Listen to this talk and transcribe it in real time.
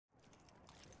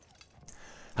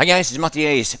Hi guys, it's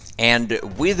Mattias, and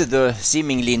with the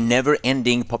seemingly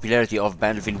never-ending popularity of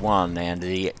Battlefield 1 and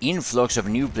the influx of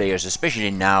new players, especially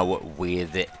now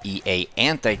with EA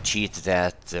anti-cheat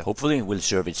that hopefully will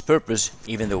serve its purpose,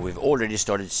 even though we've already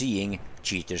started seeing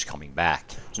cheaters coming back.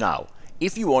 So now,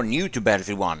 if you are new to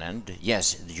Battlefield 1, and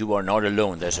yes, you are not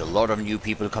alone, there's a lot of new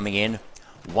people coming in,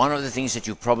 one of the things that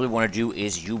you probably want to do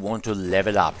is you want to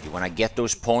level up. You want to get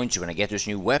those points, you want to get those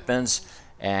new weapons,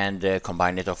 and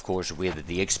combine it, of course, with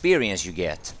the experience you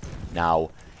get.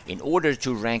 Now, in order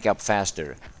to rank up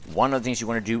faster, one of the things you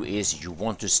want to do is you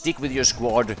want to stick with your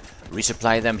squad,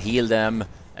 resupply them, heal them,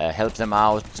 help them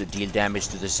out, deal damage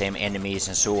to the same enemies,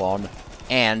 and so on.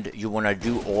 And you want to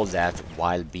do all that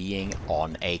while being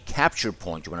on a capture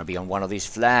point. You want to be on one of these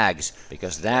flags,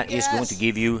 because that is going to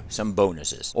give you some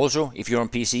bonuses. Also, if you're on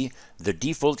PC, the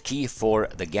default key for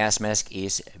the gas mask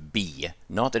is B.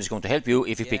 Not that it's going to help you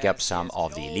if you pick up some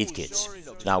of the elite kits.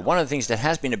 Now, one of the things that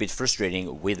has been a bit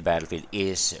frustrating with Battlefield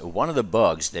is one of the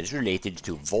bugs that is related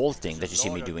to vaulting that you see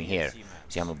me doing here.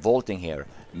 See, I'm vaulting here.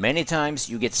 Many times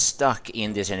you get stuck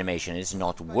in this animation. It's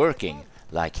not working,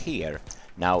 like here.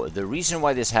 Now, the reason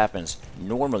why this happens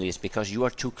normally is because you are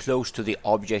too close to the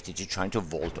object that you're trying to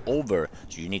vault over.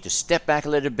 So you need to step back a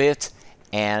little bit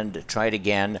and try it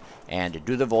again and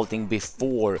do the vaulting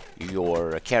before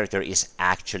your character is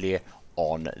actually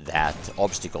on that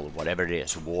obstacle, whatever it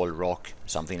is, wall, rock,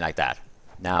 something like that.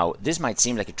 Now, this might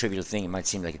seem like a trivial thing, it might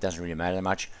seem like it doesn't really matter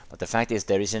much, but the fact is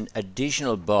there is an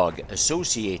additional bug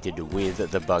associated with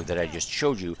the bug that I just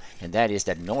showed you, and that is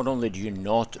that not only do you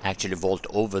not actually vault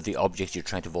over the object you're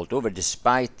trying to vault over,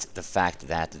 despite the fact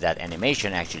that that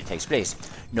animation actually takes place.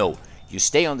 No, you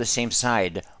stay on the same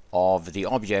side of the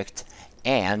object,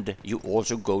 and you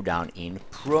also go down in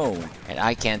prone. And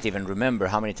I can't even remember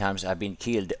how many times I've been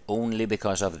killed only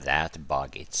because of that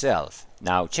bug itself.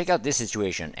 Now check out this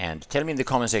situation and tell me in the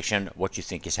comment section what you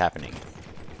think is happening.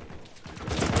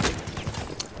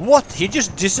 What? He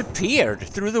just disappeared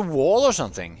through the wall or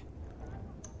something?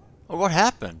 Or what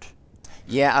happened?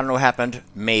 Yeah, I don't know what happened.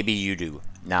 Maybe you do.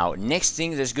 Now, next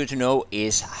thing that's good to know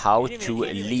is how to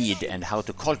lead and how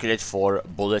to calculate for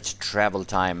bullet travel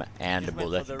time and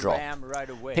bullet drop.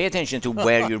 Pay attention to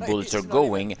where your bullets are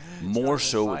going, more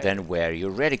so than where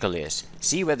your reticle is.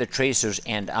 See where the tracers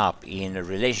end up in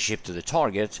relationship to the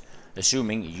target,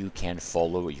 assuming you can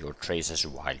follow your tracers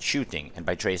while shooting. And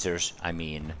by tracers, I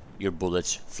mean your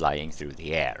bullets flying through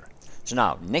the air. So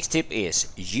now, next tip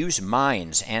is use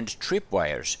mines and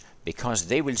tripwires, because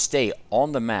they will stay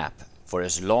on the map for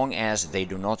as long as they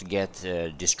do not get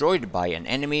destroyed by an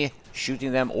enemy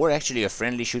shooting them, or actually a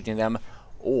friendly shooting them,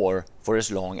 or for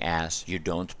as long as you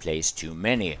don't place too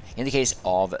many. In the case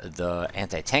of the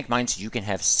anti-tank mines, you can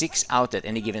have 6 out at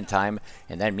any given time,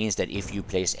 and that means that if you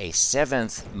place a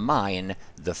 7th mine,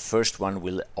 the first one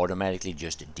will automatically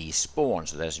just despawn.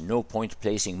 So there's no point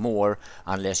placing more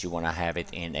unless you want to have it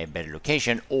in a better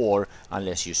location, or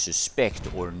unless you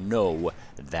suspect or know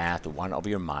that one of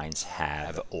your mines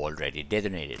have already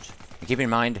detonated. And keep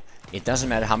in mind, it doesn't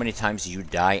matter how many times you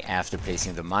die after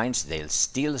placing the mines, they'll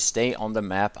still stay on the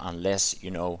map unless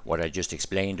you know what I just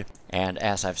explained. And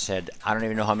as I've said, I don't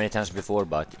even know how many times before,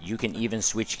 but you can even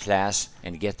switch class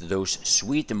and get those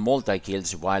sweet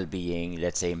multi-kills while being,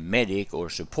 let's say, medic or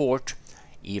support,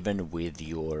 even with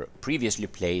your previously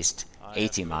placed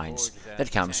 80 mines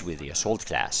that comes with the assault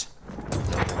class.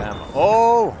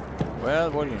 Oh!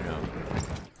 Well, what do you know?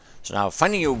 So now,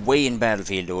 finding your way in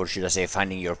Battlefield, or should I say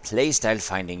finding your playstyle,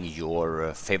 finding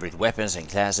your favorite weapons and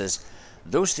classes,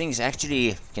 those things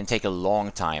actually can take a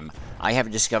long time. I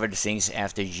have discovered things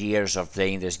after years of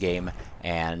playing this game,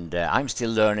 and I'm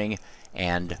still learning,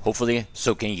 and hopefully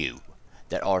so can you.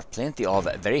 There are plenty of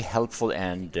very helpful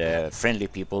and friendly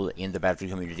people in the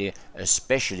Battlefield community,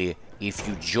 especially if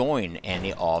you join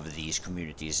any of these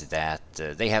communities that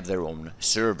they have their own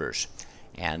servers.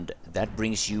 And that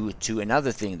brings you to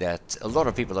another thing that a lot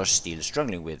of people are still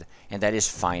struggling with, and that is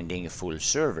finding full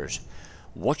servers.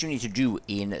 What you need to do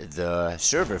in the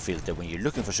server filter when you're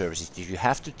looking for servers is you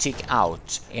have to tick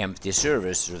out empty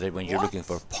servers, so that when you're looking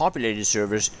for populated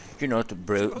servers, you're not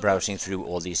browsing through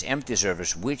all these empty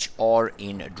servers, which are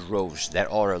in droves.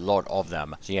 There are a lot of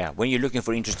them. So yeah, when you're looking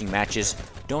for interesting matches,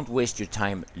 don't waste your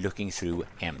time looking through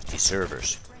empty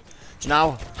servers. So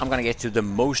now I'm gonna get to the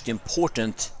most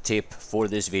important tip for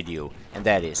this video, and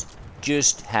that is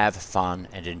just have fun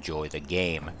and enjoy the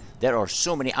game. There are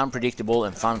so many unpredictable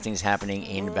and fun things happening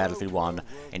in Battlefield 1,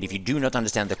 and if you do not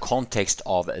understand the context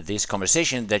of this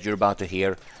conversation that you're about to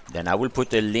hear, then I will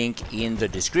put a link in the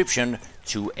description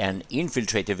to an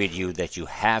Infiltrator video that you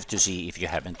have to see if you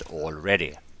haven't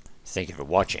already. Thank you for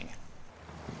watching.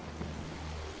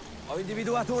 Ho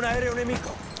individuato un aereo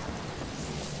nemico.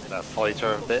 That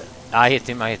fighter a bit. I hit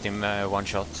him one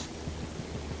shot.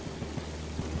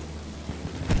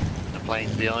 The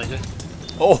plane's behind you.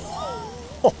 Oh!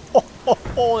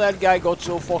 That guy got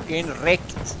so fucking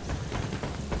wrecked.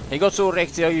 He got so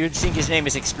wrecked you'd think his name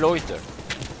is Exploiter.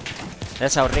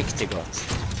 That's how wrecked he got.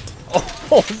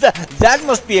 Oh, that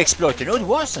must be Exploiter. No, it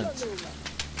wasn't.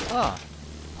 Ah.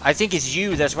 I think it's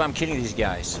you, that's why I'm killing these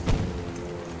guys.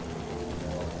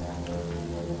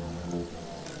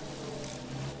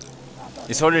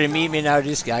 It's already me now,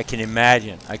 this guy. I can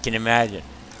imagine.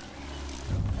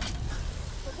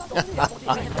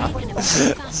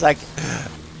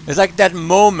 It's like that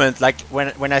moment, like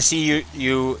when I see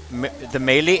the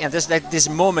melee, and there's like this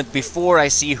moment before I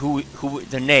see who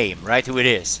the name, right? Who it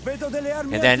is,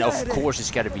 and then of course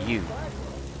it's got to be you.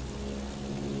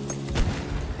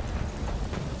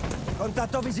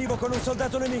 Contatto visivo con un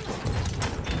soldato nemico.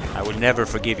 I will never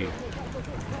forgive you.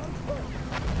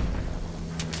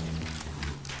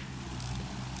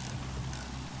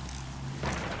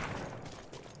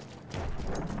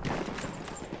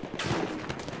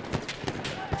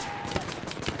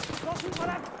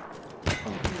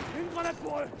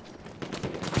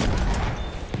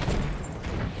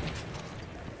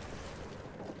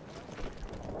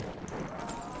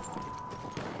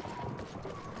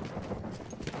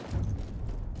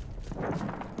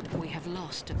 We have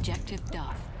lost objective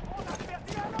Duff.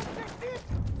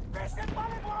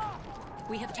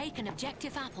 We have taken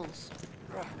objective apples.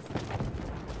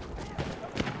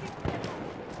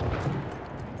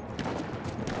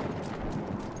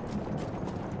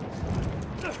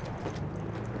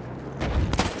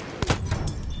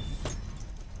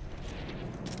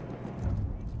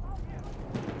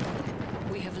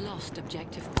 We have lost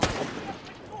objective Butter.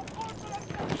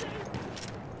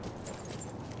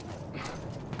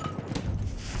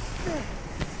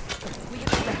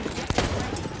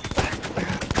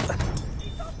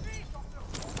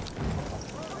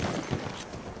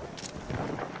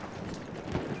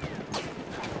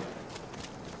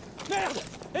 Merde!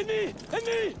 Ennemi!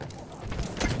 Ennemi!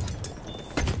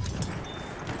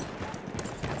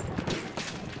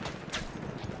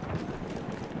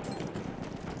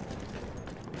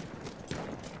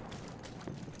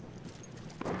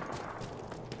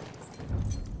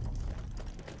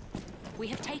 We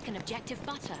have taken objective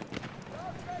Butter.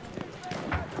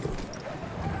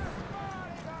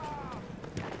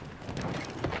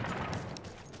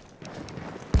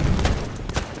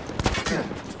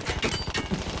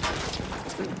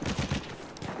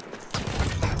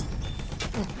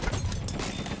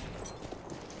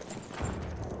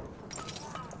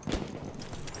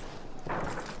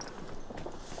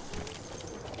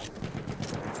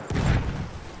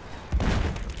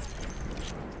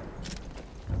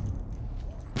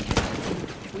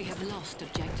 We have lost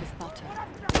objective Butter.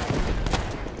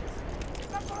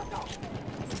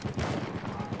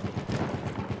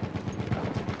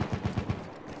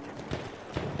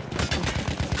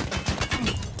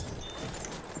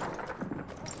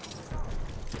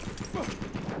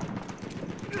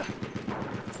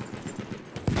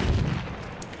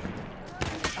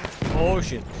 Oh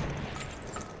shit.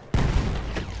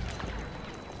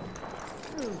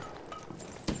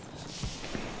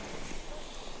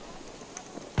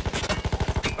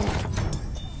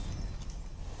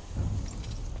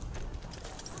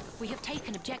 We have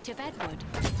taken objective Edward.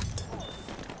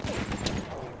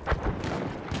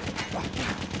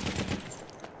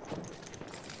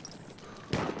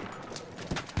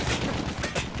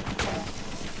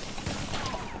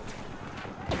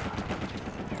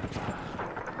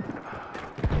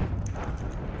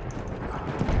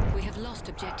 We have lost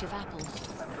objective apples.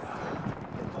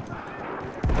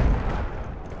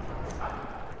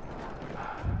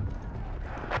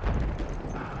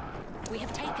 We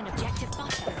have taken objective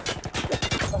Butter.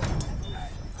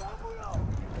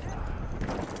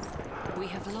 We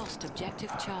have lost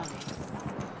objective Charlie.